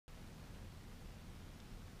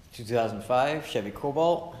2005 Chevy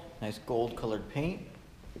Cobalt, nice gold colored paint,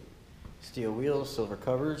 steel wheels, silver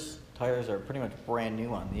covers. Tires are pretty much brand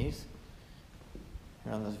new on these.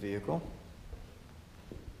 Here on this vehicle.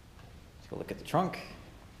 Let's go look at the trunk.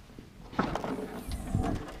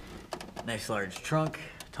 Nice large trunk,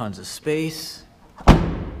 tons of space. The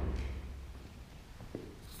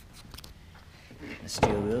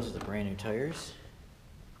steel wheels with the brand new tires.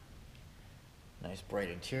 Nice bright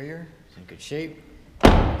interior, it's in good shape.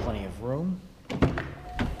 Plenty of room.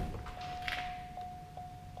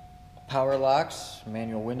 Power locks,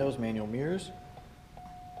 manual windows, manual mirrors,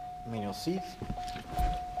 manual seats,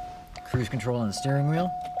 cruise control on the steering wheel,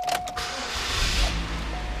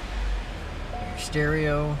 your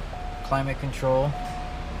stereo, climate control.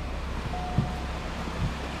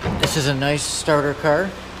 This is a nice starter car,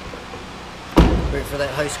 great for that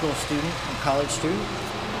high school student or college student.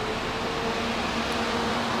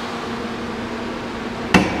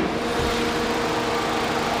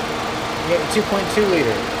 You get your 2.2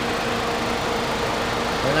 liter.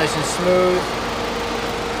 They're nice and smooth.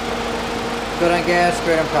 Good on gas,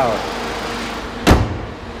 great on power.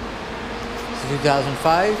 It's a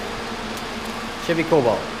 2005 Chevy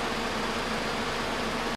Cobalt.